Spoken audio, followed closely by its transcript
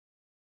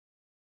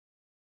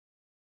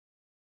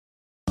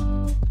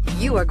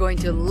You are going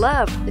to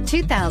love the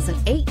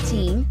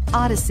 2018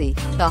 Odyssey.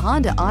 The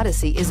Honda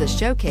Odyssey is a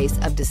showcase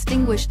of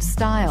distinguished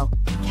style,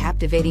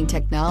 captivating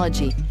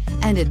technology,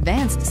 and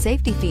advanced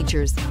safety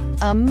features.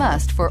 A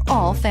must for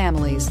all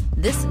families.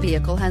 This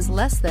vehicle has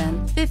less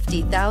than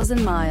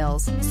 50,000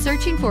 miles.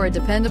 Searching for a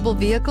dependable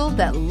vehicle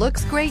that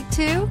looks great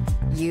too?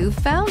 You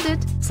found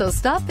it, so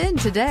stop in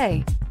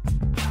today.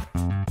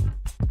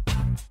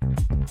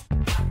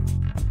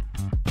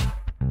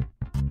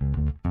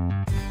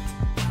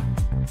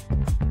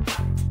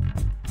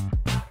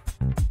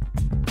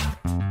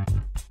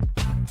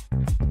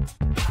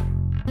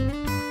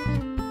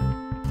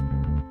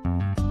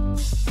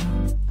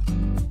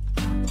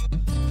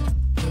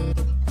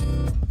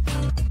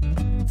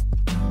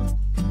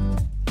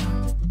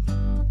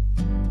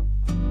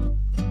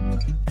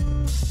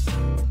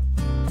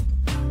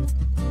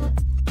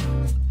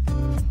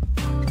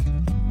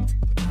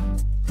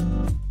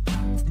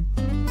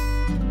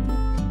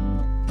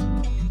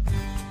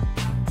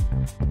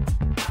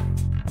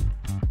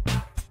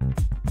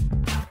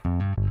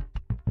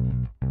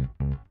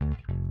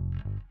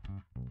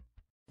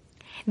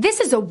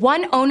 This is a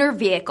one-owner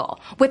vehicle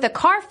with a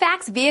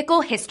Carfax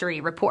Vehicle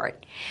History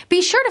Report.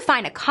 Be sure to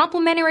find a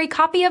complimentary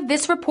copy of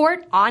this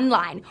report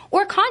online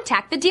or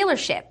contact the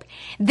dealership.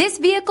 This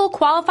vehicle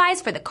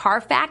qualifies for the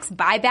Carfax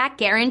Buyback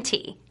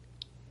Guarantee.